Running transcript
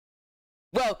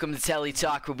Welcome to Telly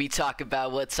Talk, where we talk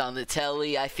about what's on the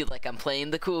telly. I feel like I'm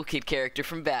playing the cool kid character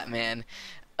from Batman.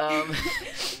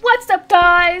 What's up,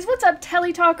 guys? What's up,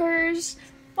 Telly Talkers?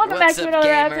 Welcome back to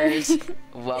another episode.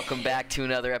 Welcome back to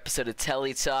another episode of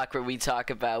Telly Talk, where we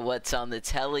talk about what's on the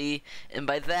telly. And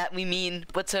by that, we mean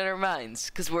what's on our minds,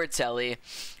 because we're Telly.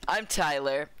 I'm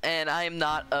Tyler, and I am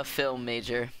not a film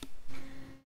major.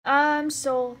 I'm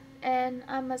Soul, and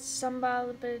I'm a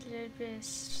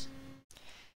sombalist.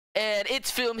 And it's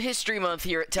Film History Month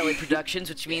here at Telly Productions,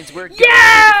 which means we're going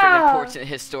over different important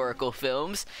historical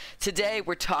films. Today,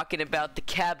 we're talking about The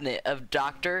Cabinet of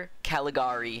Dr.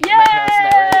 Caligari. Yay! Am I pronouncing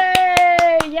that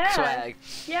right? Yeah. Swag.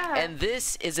 Yeah. And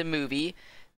this is a movie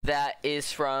that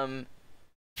is from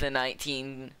the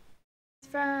 1920s.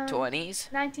 From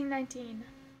 1919.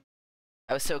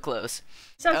 I was so close.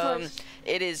 So close.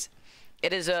 It is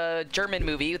a German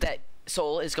movie that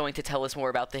Soul is going to tell us more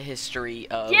about the history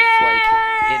of, like,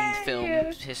 in film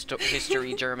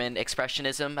history, German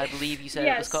Expressionism, I believe you said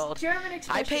it was called. German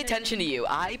Expressionism. I pay attention to you.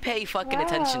 I pay fucking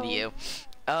attention to you.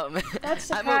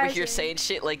 That's I'm over here saying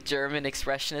shit like German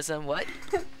Expressionism. What?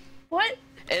 What?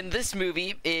 And this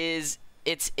movie is,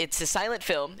 it's a silent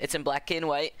film. It's in black and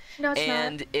white. No, it's not.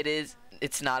 And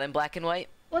it's not in black and white.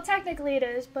 Well, technically it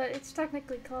is, but it's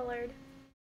technically colored.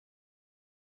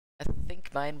 I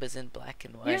think mine was in black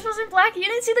and white. Yours was in black? You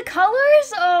didn't see the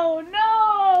colors? Oh,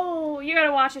 no! You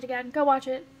gotta watch it again. Go watch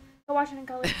it. Go watch it in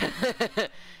color.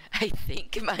 I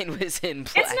think mine was in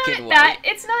black and white.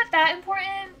 It's not that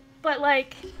important, but,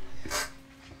 like,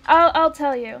 I'll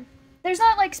tell you. There's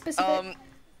not, like, specific...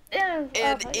 and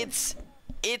it's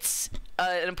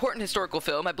an important historical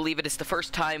film. I believe it is the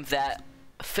first time that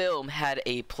film had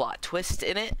a plot twist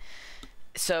in it.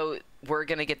 So we're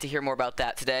gonna get to hear more about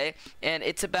that today, and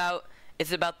it's about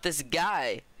this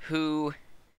guy who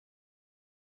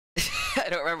I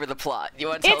don't remember the plot. You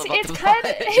want to tell about the plot?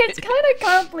 It's kind of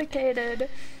complicated.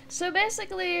 So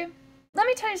basically, let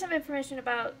me tell you some information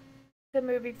about the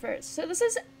movie first. So this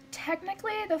is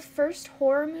technically the first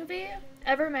horror movie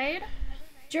ever made.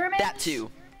 Germans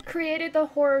created the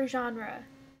horror genre.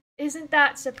 Isn't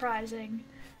that surprising?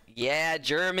 Yeah,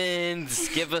 Germans!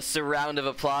 Give us a round of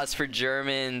applause for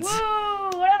Germans. Woo!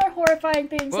 What other horrifying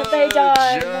things have they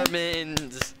done?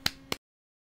 Germans!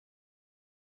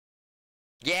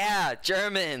 Yeah,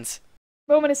 Germans!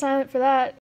 Moment of silence for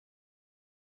that.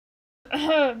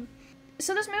 So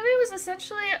this movie was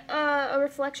essentially a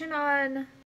reflection on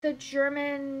the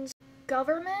German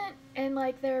government and,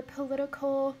 like, their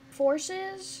political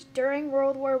forces during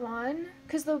World War I.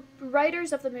 Because the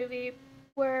writers of the movie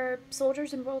were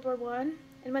soldiers in World War I,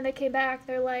 and when they came back,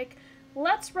 they're like,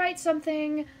 let's write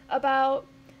something about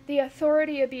the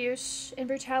authority abuse and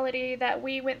brutality that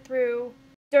we went through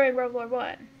during World War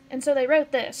I. And so they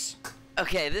wrote this.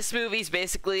 Okay, this movie's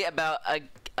basically about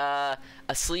a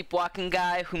sleepwalking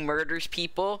guy who murders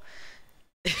people.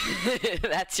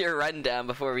 That's your rundown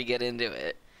before we get into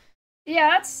it.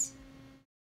 Yeah, that's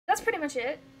pretty much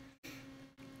it.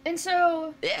 And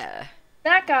so... yeah.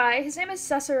 That guy, his name is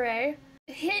Cesare.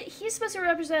 He's supposed to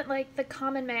represent, like, the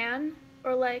common man,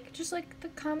 or, like, just, like, the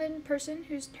common person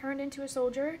who's turned into a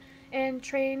soldier and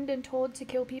trained and told to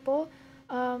kill people,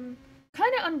 kind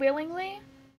of unwillingly,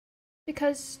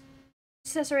 because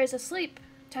Cesare is asleep,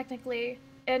 technically,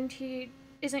 and he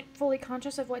isn't fully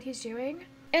conscious of what he's doing.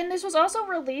 And this was also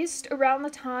released around the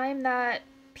time that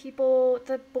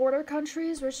the border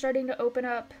countries were starting to open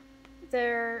up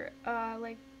their,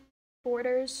 like,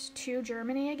 borders to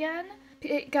Germany again.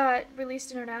 It got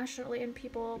released internationally, and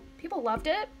people loved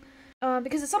it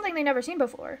because it's something they've never seen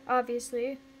before,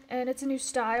 obviously, and it's a new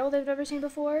style they've never seen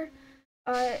before.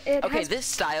 This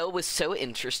style was so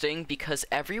interesting because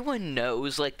everyone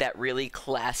knows, like, that really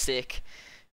classic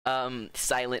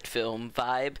silent film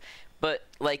vibe, but,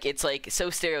 like, it's, like,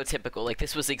 so stereotypical. Like,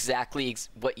 this was exactly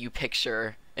what you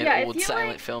picture an old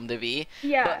silent film to be.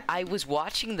 Yeah. But I was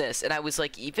watching this, and I was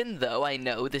like, even though I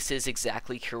know this is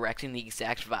exactly correct in the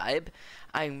exact vibe,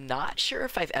 I'm not sure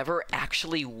if I've ever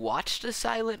actually watched a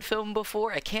silent film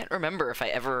before. I can't remember if I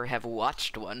ever have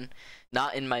watched one.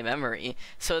 Not in my memory.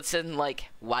 So it's in, like,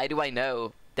 why do I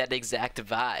know that exact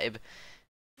vibe?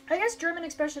 I guess German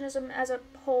Expressionism as a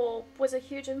whole was a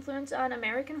huge influence on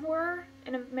American horror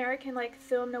and American, like,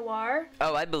 film noir.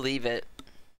 Oh, I believe it.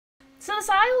 So the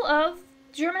style of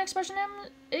German Expressionism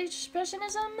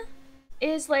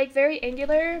is, like, very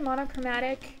angular,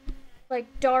 monochromatic,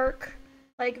 like, dark,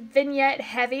 like, vignette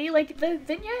heavy. Like, the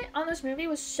vignette on this movie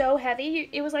was so heavy,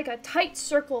 it was like a tight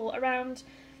circle around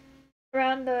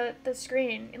the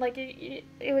screen. Like,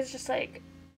 it was just like,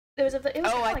 I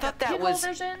thought that was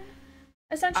version.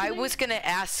 essentially. I was gonna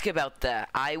ask about that.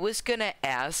 I was gonna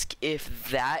ask if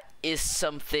that is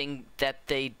something that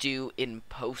they do in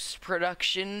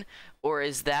post-production, or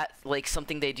is that like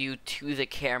something they do to the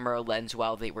camera lens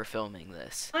while they were filming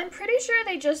this? I'm pretty sure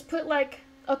they just put like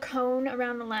a cone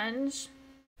around the lens.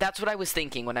 That's what I was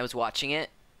thinking when I was watching it.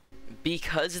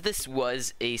 Because this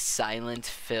was a silent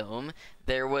film,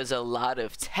 there was a lot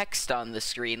of text on the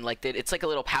screen. Like it's like a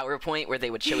little PowerPoint where they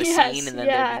would show a scene and then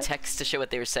there'd be text to show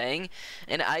what they were saying.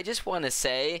 And I just want to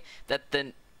say that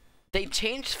they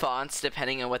changed fonts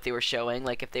depending on what they were showing.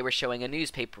 Like if they were showing a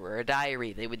newspaper or a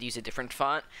diary, they would use a different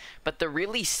font. But the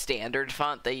really standard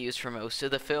font they used for most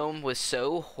of the film was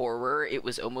so horror, it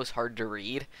was almost hard to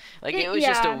read. Like it was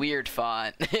just a weird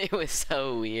font. It was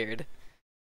so weird.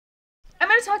 I'm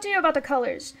going to talk to you about the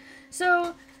colors.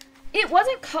 So, it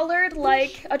wasn't colored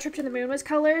like A Trip to the Moon was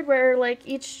colored, where like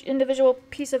each individual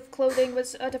piece of clothing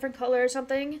was a different color or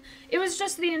something. It was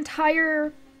just the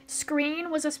entire screen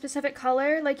was a specific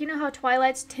color. Like, you know how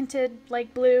Twilight's tinted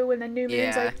like blue and then New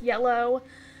Moon's like yellow?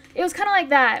 It was kind of like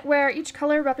that, where each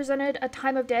color represented a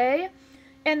time of day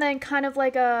and then kind of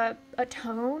like a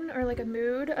tone or like a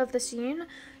mood of the scene.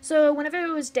 So, whenever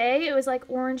it was day, it was like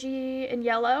orangey and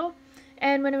yellow.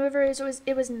 And whenever it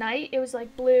was night, it was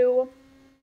like blue,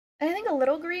 and I think a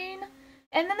little green.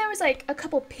 And then there was like a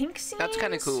couple pink scenes. That's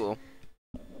kind of cool.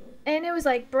 And it was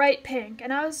like bright pink.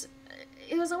 And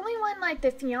it was only when like the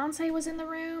fiance was in the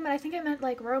room, and I think it meant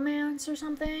like romance or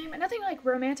something. But nothing like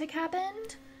romantic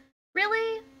happened,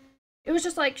 really. It was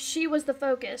just like she was the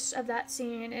focus of that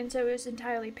scene, and so it was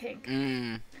entirely pink.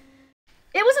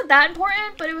 It wasn't that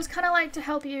important, but it was kind of like to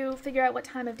help you figure out what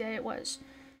time of day it was.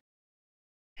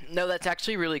 No, that's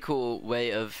actually a really cool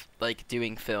way of, like,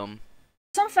 doing film.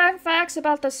 Some fun facts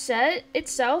about the set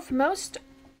itself.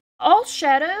 All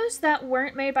shadows that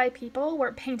weren't made by people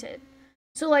were painted.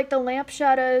 So, like, the lamp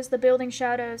shadows, the building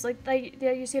shadows, like,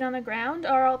 that you see it on the ground,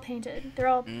 are all painted. They're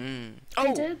all painted.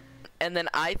 Oh, and then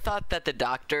I thought that the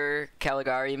Dr.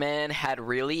 Caligari man had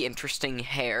really interesting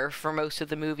hair for most of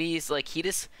the movies. Like,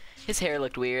 his hair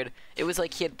looked weird. It was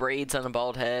like he had braids on a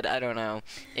bald head. I don't know.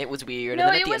 It was weird. No,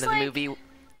 and then at the end of the movie,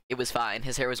 it was fine.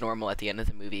 His hair was normal at the end of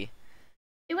the movie.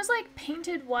 It was like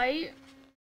painted white,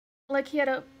 like he had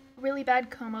a really bad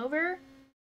comb over.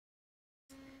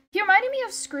 He reminded me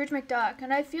of Scrooge McDuck,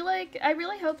 and I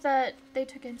really hope that they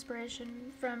took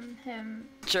inspiration from him.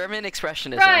 German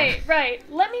expressionism. Right.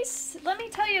 Let me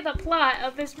tell you the plot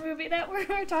of this movie that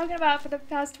we're talking about for the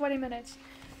past 20 minutes.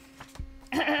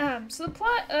 So the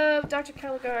plot of Dr.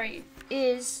 Caligari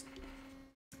is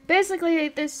basically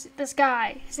this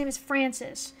guy. His name is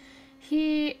Francis.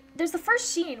 There's the first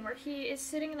scene where he is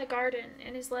sitting in the garden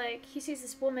and is like, he sees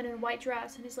this woman in a white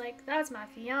dress and he's like, that's my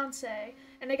fiance.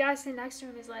 And the guy sitting next to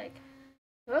him is like,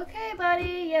 okay,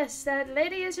 buddy, yes, that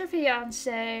lady is your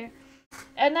fiance.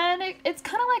 And then it's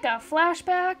kind of like a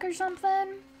flashback or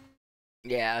something.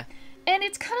 Yeah. And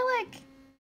it's kind of like,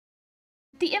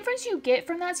 the inference you get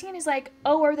from that scene is like,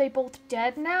 oh, are they both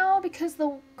dead now? Because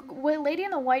the lady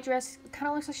in the white dress kind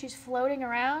of looks like she's floating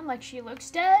around, like she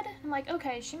looks dead. I'm like,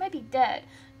 okay, she might be dead.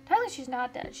 Apparently she's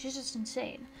not dead. She's just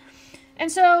insane.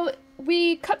 And so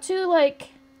we cut to, like,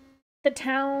 the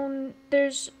town.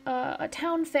 There's a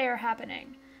town fair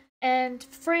happening. And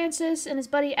Francis and his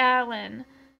buddy Alan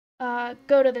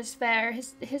go to this fair.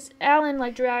 Alan,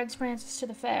 like, drags Francis to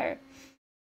the fair.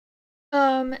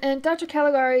 And Dr.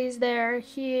 Caligari is there.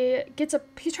 He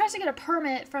tries to get a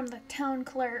permit from the town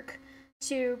clerk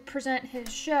to present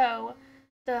his show,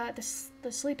 the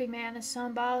Sleeping Man, the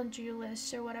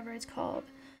Somnambulist, or whatever it's called.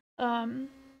 And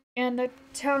the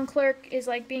town clerk is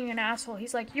like being an asshole.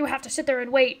 He's like, you have to sit there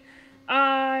and wait.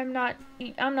 I'm not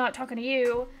talking to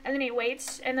you. And then he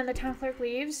waits, and then the town clerk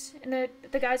leaves, and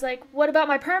the guy's like, what about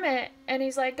my permit? And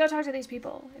he's like, go talk to these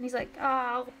people. And he's like,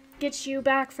 I'll get you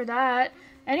back for that.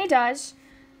 And he does,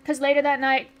 because later that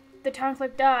night, the town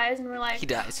clerk dies, and we're like, he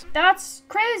dies. That's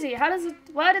crazy.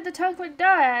 Why did the town clerk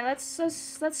die?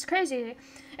 That's crazy.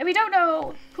 And we don't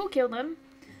know who killed him.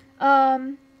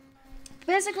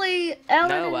 Basically,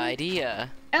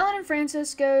 Ellen and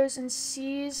Francis goes and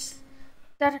sees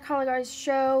Dr. Caligari's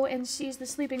show and sees the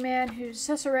sleeping man, who's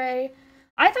Cesare.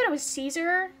 I thought it was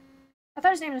Caesar. I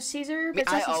thought his name was Caesar, but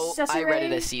it's actually Cesare. I read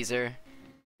it as Caesar.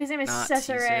 His name is Not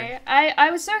Cesare. Caesar. I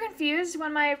was so confused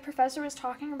when my professor was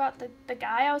talking about the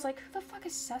guy. I was like, who the fuck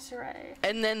is Cesare?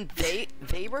 And then they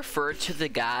refer to the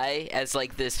guy as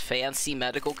like this fancy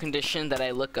medical condition that I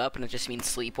look up, and it just means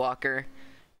sleepwalker.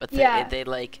 But they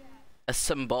like a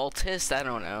somnambulist. I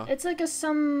don't know. It's like a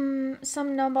somnambulist.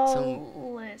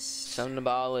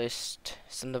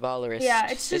 Somnambulist.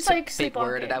 Yeah, it's just like a big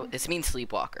word. sleepwalking. It means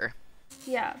sleepwalker.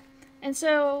 Yeah, and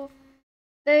so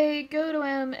they go to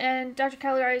him, and Dr.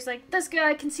 Caligari's like, this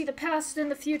guy can see the past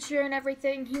and the future and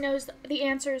everything. He knows the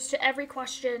answers to every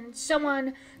question.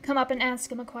 Someone come up and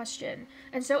ask him a question.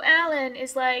 And so Alan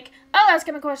is like, I'll ask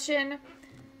him a question.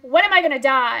 When am I gonna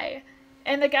die?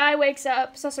 And the guy wakes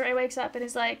up, Cesare wakes up, and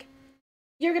is like,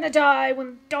 you're gonna die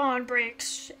when dawn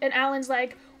breaks. And Alan's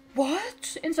like,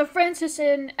 what? And so Francis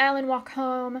and Alan walk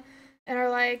home and are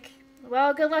like,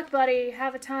 well, good luck, buddy.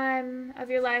 Have a time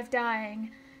of your life dying.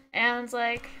 And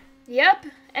like, yep.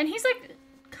 And he's like,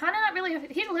 kind of not really,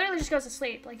 he literally just goes to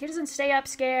sleep. Like, he doesn't stay up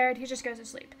scared, he just goes to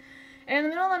sleep. And in the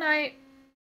middle of the night,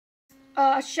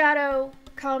 a shadow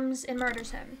comes and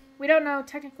murders him. We don't know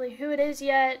technically who it is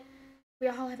yet. We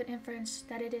all have an inference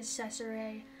that it is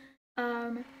Cesare.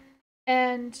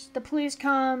 And the police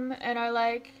come and are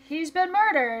like, he's been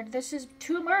murdered. This is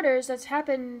 2 murders that's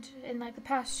happened in like the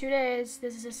past 2 days.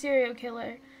 This is a serial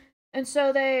killer. And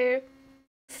so they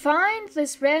find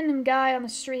this random guy on the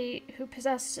street who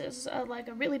possesses a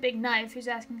really big knife who's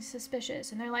acting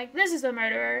suspicious. And they're like, this is the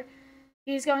murderer.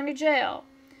 He's going to jail.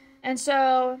 And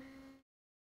so,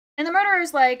 and the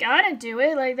murderer's like, I didn't do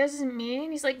it. Like, this isn't me.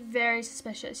 And he's like very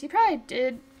suspicious. He probably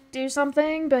did do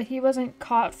something, but he wasn't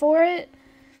caught for it.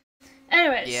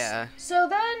 Anyways, Yeah. So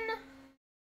then,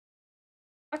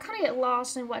 I kind of get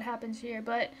lost in what happens here,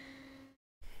 but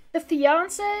the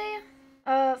fiance,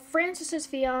 Francis's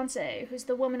fiance, who's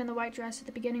the woman in the white dress at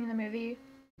the beginning of the movie,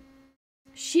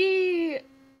 she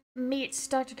meets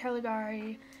Dr.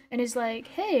 Caligari and is like,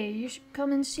 hey, you should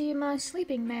come and see my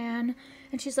sleeping man.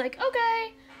 And she's like,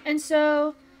 okay. And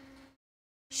so,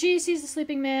 she sees the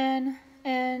sleeping man,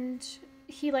 and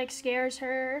he, like, scares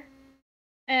her.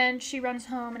 And she runs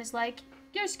home and is like,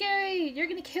 you're scary, you're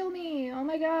gonna kill me, oh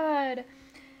my god.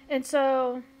 And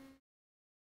so,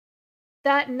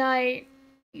 that night,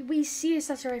 we see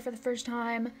Cesare for the first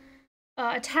time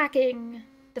attacking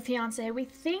the fiancé. We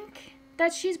think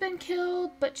that she's been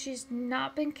killed, but she's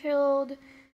not been killed.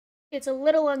 It's a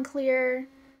little unclear,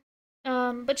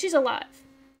 but she's alive.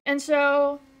 And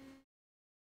so,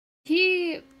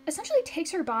 he essentially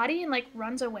takes her body and, like,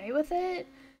 runs away with it.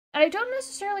 I don't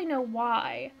necessarily know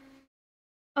why.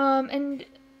 And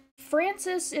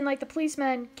Francis and, like, the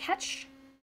policemen catch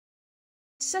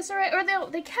Cesare, or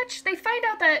they find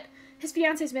out that his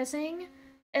fiance's missing,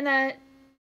 and that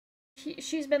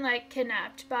she's been, like,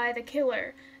 kidnapped by the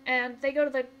killer. And they go to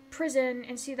the prison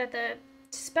and see that the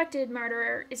suspected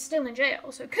murderer is still in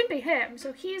jail, so it couldn't be him,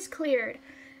 so he's cleared.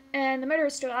 And the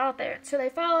murderer's still out there. So they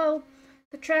follow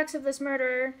the tracks of this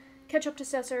murderer, catch up to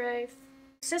Cesare.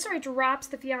 Cesare drops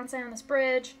the fiancé on this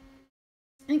bridge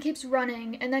and keeps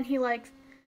running, and then he, like,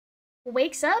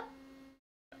 wakes up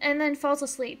and then falls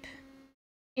asleep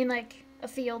in, like, a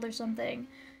field or something.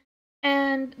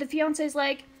 And the fiancé's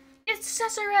like, it's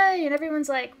Cesare! And everyone's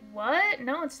like, what?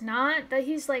 No, it's not. That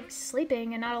he's, like,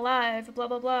 sleeping and not alive, blah,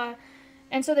 blah, blah.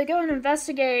 And so they go and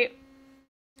investigate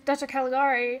Dr.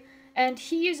 Caligari, and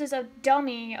he uses a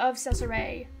dummy of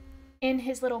Cesare in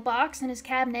his little box in his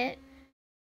cabinet.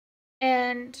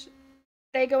 And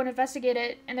they go and investigate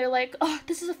it, and they're like, oh,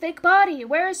 this is a fake body.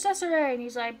 Where is Cesare? And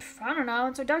he's like, I don't know.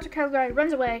 And so Dr. Caligari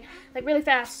runs away, like, really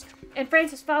fast, and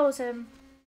Francis follows him,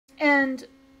 and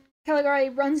Caligari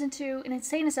runs into an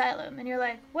insane asylum, and you're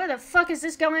like, where the fuck is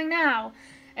this going now?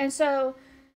 And so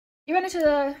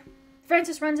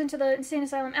Francis runs into the insane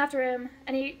asylum after him,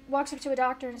 and he walks up to a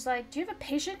doctor and is like, do you have a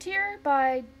patient here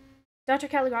by Dr.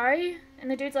 Caligari? And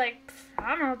the dude's like, I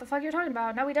don't know what the fuck you're talking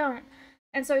about. No, we don't.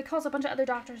 And so he calls a bunch of other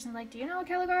doctors and like, do you know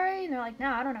Caligari? And they're like,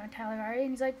 no, I don't know Caligari.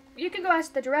 And he's like, you can go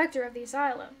ask the director of the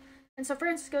asylum. And so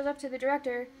Francis goes up to the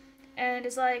director and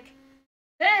is like,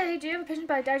 hey, do you have a patient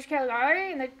by Dr.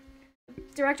 Caligari? And the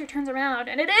director turns around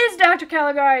and it is Dr.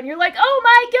 Caligari. And you're like, oh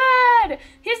my god!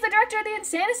 He's the director of the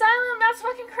insane asylum? That's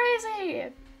fucking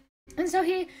crazy! And so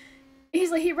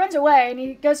he runs away and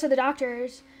he goes to the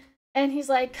doctors and he's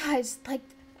like, guys, like,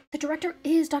 the director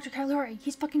is Dr. Caligari.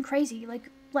 He's fucking crazy. Like,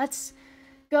 let's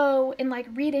go and, like,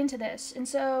 read into this. And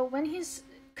so when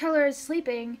Caligari is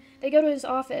sleeping, they go to his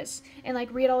office and,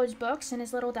 like, read all his books and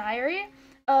his little diary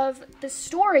of the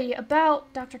story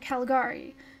about Dr.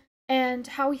 Caligari and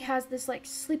how he has this, like,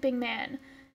 sleeping man.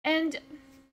 And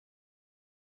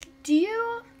do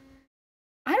you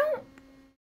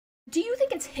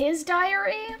think it's his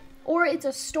diary, or it's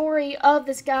a story of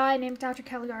this guy named Dr.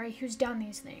 Caligari who's done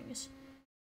these things?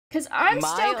 Because I'm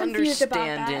still confused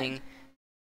about that.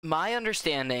 My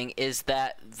understanding is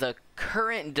that the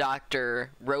current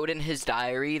doctor wrote in his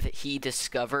diary that he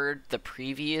discovered the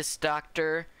previous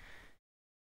doctor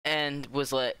and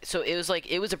was like, so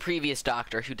it was a previous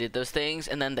doctor who did those things,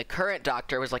 and then the current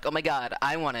doctor was like, oh my god,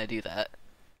 I want to do that.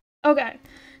 Okay,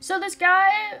 so this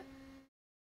guy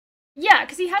Yeah,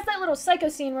 because he has that little psycho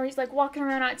scene where he's like walking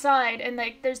around outside, and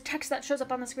like there's text that shows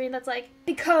up on the screen that's like,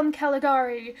 "Become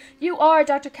Caligari. You are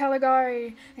Dr. Caligari."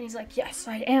 And he's like, "Yes,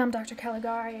 I am Dr.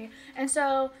 Caligari." And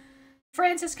so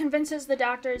Francis convinces the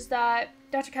doctors that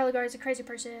Dr. Caligari is a crazy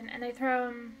person, and they throw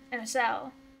him in a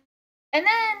cell. And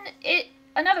then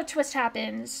another twist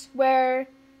happens where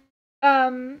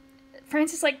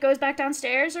Francis like goes back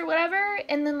downstairs or whatever,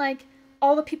 and then like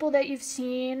all the people that you've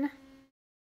seen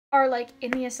are like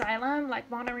in the asylum,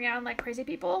 like wandering around like crazy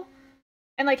people.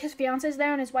 And like his fiance's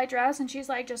there in his white dress, and she's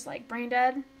like just like brain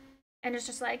dead. And it's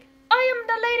just like, "I am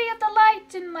the lady of the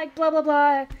light," and like blah blah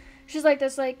blah. She's like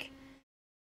this like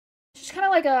she's kinda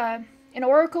like an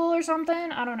oracle or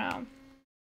something. I don't know.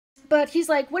 But he's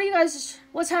like,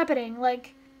 what's happening?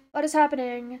 Like, what is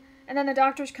happening? And then the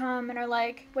doctors come and are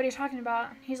like, "What are you talking about?"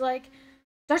 He's like,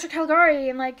 "Dr. Caligari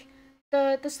and like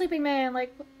the sleeping man,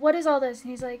 like what is all this?" And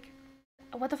he's like,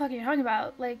 "What the fuck are you talking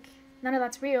about? Like, none of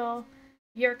that's real.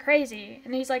 You're crazy."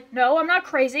 And he's like, "No, I'm not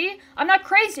crazy. I'm not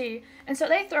crazy." And so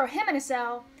they throw him in a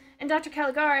cell, and Dr.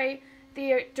 Caligari,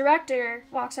 the director,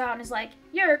 walks out and is like,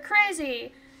 "You're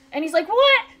crazy." And he's like,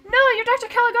 "What? No, you're Dr.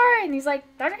 Caligari." And he's like,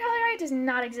 "Dr. Caligari does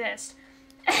not exist."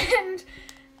 And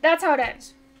that's how it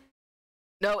ends.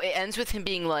 No, it ends with him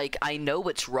being like, "I know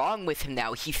what's wrong with him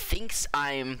now. He thinks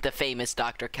I'm the famous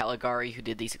Dr. Caligari who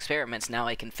did these experiments. Now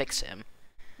I can fix him."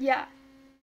 Yeah.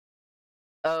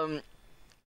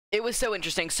 It was so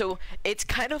interesting. So it's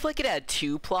kind of like it had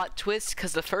two plot twists,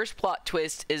 because the first plot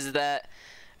twist is that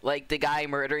like the guy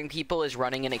murdering people is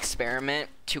running an experiment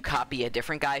to copy a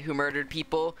different guy who murdered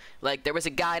people. Like there was a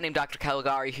guy named Dr.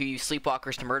 Caligari who used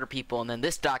sleepwalkers to murder people, and then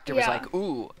this doctor was like,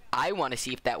 "Ooh, I want to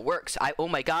see if that works. Oh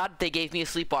my god, they gave me a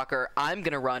sleepwalker. I'm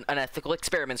gonna run unethical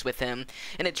experiments with him."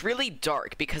 And it's really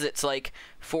dark because it's like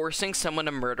forcing someone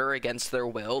to murder against their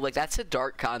will. Like that's a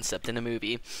dark concept in a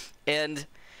movie. And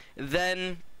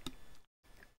then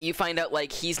you find out,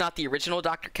 like, he's not the original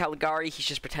Dr. Caligari, he's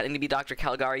just pretending to be Dr.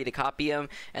 Caligari to copy him,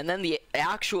 and then the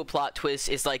actual plot twist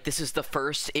is, like, this is the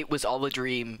first "it was all a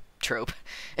dream" trope.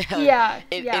 Yeah,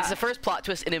 It's the first plot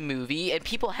twist in a movie, and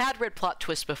people had read plot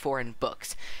twists before in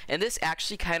books, and this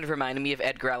actually kind of reminded me of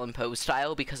Edgar Allan Poe's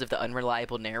style because of the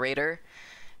unreliable narrator.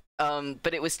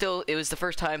 But it was the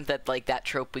first time that, like, that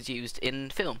trope was used in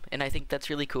film, and I think that's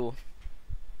really cool.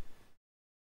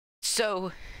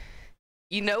 So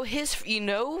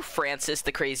Francis,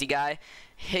 the crazy guy,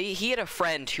 he had a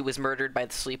friend who was murdered by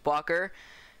the sleepwalker.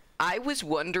 I was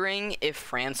wondering if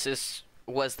Francis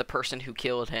was the person who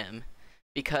killed him,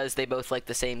 because they both like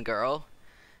the same girl.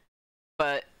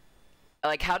 But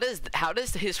like, how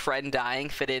does his friend dying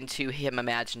fit into him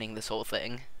imagining this whole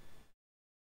thing?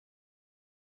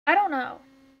 I don't know.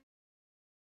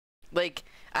 Like,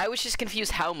 I was just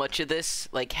confused how much of this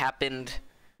like happened.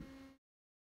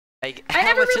 Like, I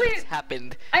never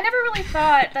really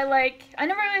thought that, like, I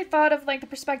never really thought of, like, the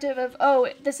perspective of, oh,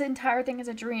 this entire thing is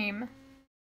a dream.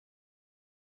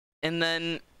 And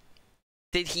then,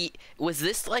 was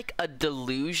this, like, a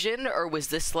delusion, or was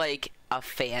this, like, a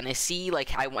fantasy?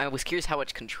 Like, I was curious how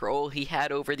much control he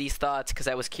had over these thoughts, because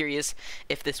I was curious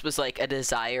if this was, like, a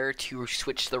desire to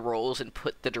switch the roles and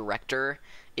put the director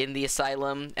in the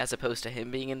asylum, as opposed to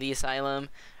him being in the asylum,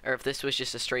 or if this was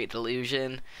just a straight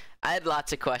delusion. I had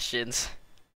lots of questions.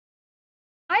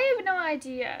 I have no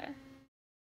idea.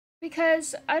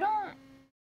 Because I don't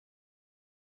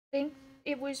think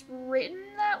it was written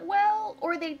that well,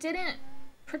 or they didn't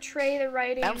portray the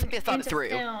writing. I don't think they thought it through.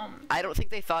 Film. I don't think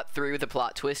they thought through the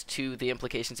plot twist to the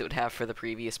implications it would have for the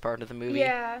previous part of the movie.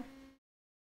 Yeah.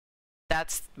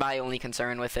 That's my only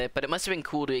concern with it, but it must have been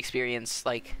cool to experience,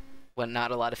 like, when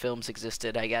not a lot of films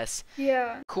existed, I guess.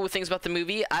 Yeah. Cool things about the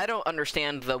movie, I don't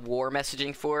understand the war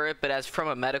messaging for it, but as from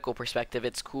a medical perspective,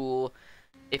 it's cool.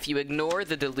 If you ignore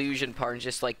the delusion part and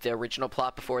just, like, the original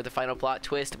plot before the final plot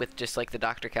twist with just, like, the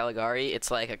Dr. Caligari,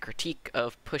 it's, like, a critique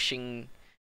of pushing,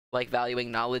 like, valuing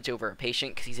knowledge over a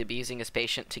patient because he's abusing his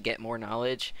patient to get more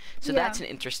knowledge. So that's an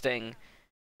interesting,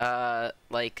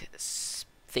 like,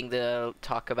 thing to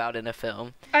talk about in a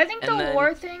film. I think the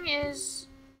war thing is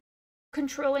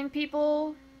controlling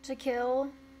people to kill.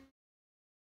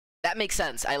 That makes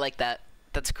sense. I like that.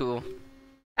 That's cool.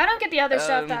 I don't get the other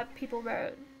stuff that people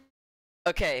wrote.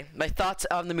 Okay, my thoughts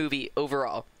on the movie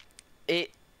overall.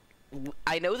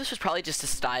 I know this was probably just a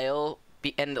style,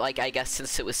 and like I guess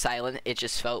since it was silent, it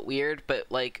just felt weird. But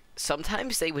like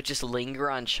sometimes they would just linger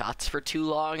on shots for too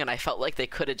long, and I felt like they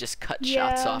could have just cut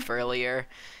shots off earlier,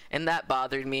 and that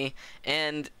bothered me.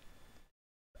 And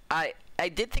I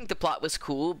did think the plot was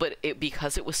cool, but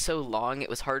because it was so long, it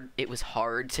was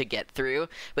hard to get through.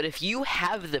 But if you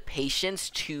have the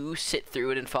patience to sit through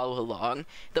it and follow along,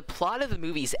 the plot of the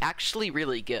movie is actually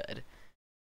really good.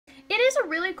 It is a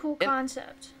really cool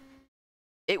concept.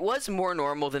 It was more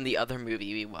normal than the other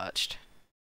movie we watched.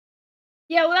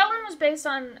 Yeah, well, that one was based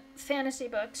on fantasy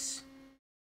books.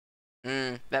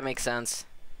 That makes sense.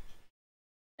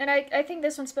 And I think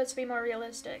this one's supposed to be more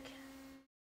realistic.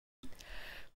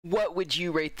 What would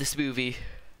you rate this movie?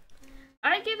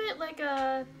 I give it like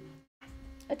a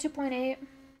 2.8. I'm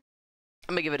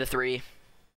gonna give it a 3.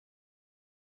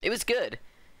 It was good.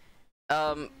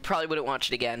 Probably wouldn't watch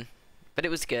it again, but it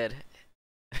was good.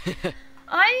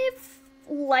 I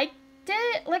liked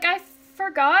it. Like, I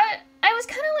forgot. I was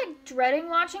kind of like dreading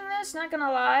watching this, not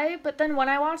gonna lie. But then when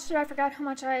I watched it, I forgot how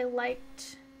much I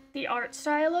liked the art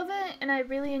style of it, and I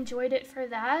really enjoyed it for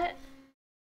that.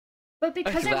 But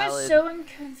because it was so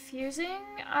confusing,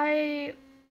 I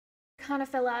kind of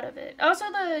fell out of it. Also,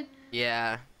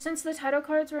 since the title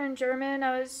cards were in German,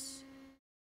 I was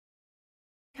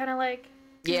kind of like...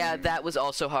 Yeah, that was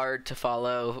also hard to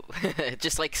follow.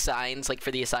 Just like signs, like for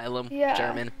the asylum,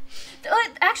 German.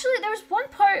 Actually, there was one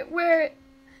part where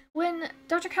when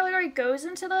Dr. Caligari goes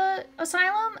into the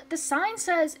asylum, the sign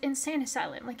says insane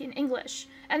asylum, like in English.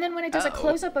 And then when it does a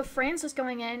close-up of Francis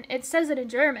going in, it says it in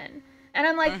German. And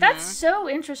I'm like, that's so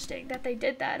interesting that they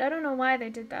did that. I don't know why they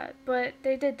did that, but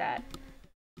they did that.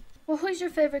 Well, who's your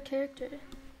favorite character?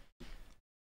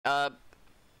 I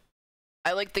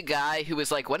like the guy who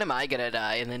was like, when am I gonna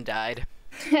die? And then died.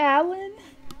 Alan?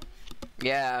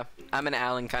 Yeah, I'm an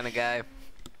Alan kind of guy.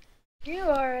 You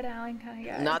are an Alan kind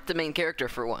of guy. Not the main character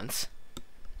for once.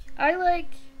 I like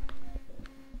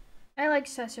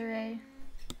Cesare.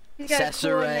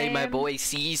 Cesare, my boy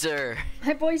Caesar.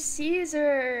 My boy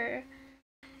Caesar.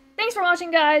 Thanks for watching,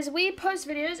 guys. We post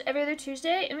videos every other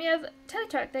Tuesday, and we have Telly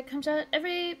that comes out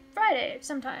every Friday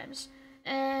sometimes.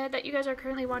 That you guys are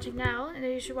currently watching now, and that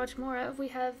you should watch more of. We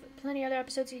have plenty of other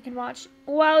episodes you can watch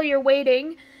while you're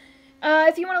waiting.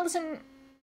 If you want to listen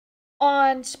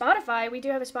on Spotify, we do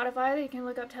have a Spotify that you can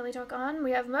look up Telly Talk on.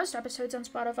 We have most episodes on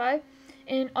Spotify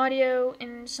in audio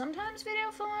and sometimes video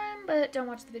form, but don't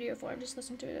watch the video form, just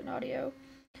listen to it in audio.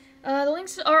 The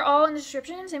links are all in the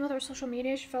description. Same with our social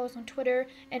media. You should follow us on Twitter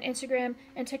and Instagram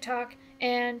and TikTok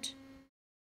and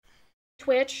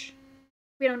Twitch.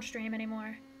 We don't stream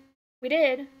anymore. We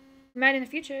did. We might in the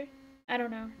future. I don't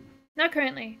know. Not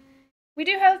currently. We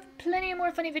do have plenty of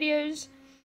more funny videos.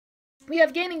 We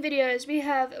have gaming videos. We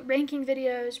have ranking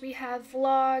videos. We have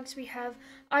vlogs. We have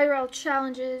IRL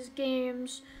challenges,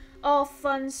 games, all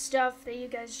fun stuff that you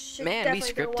guys should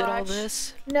definitely go watch. Man, we scripted all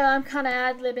this? No, I'm kind of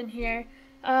ad-libbing here.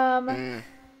 That's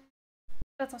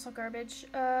also garbage.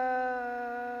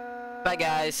 Bye,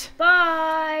 guys.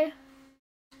 Bye!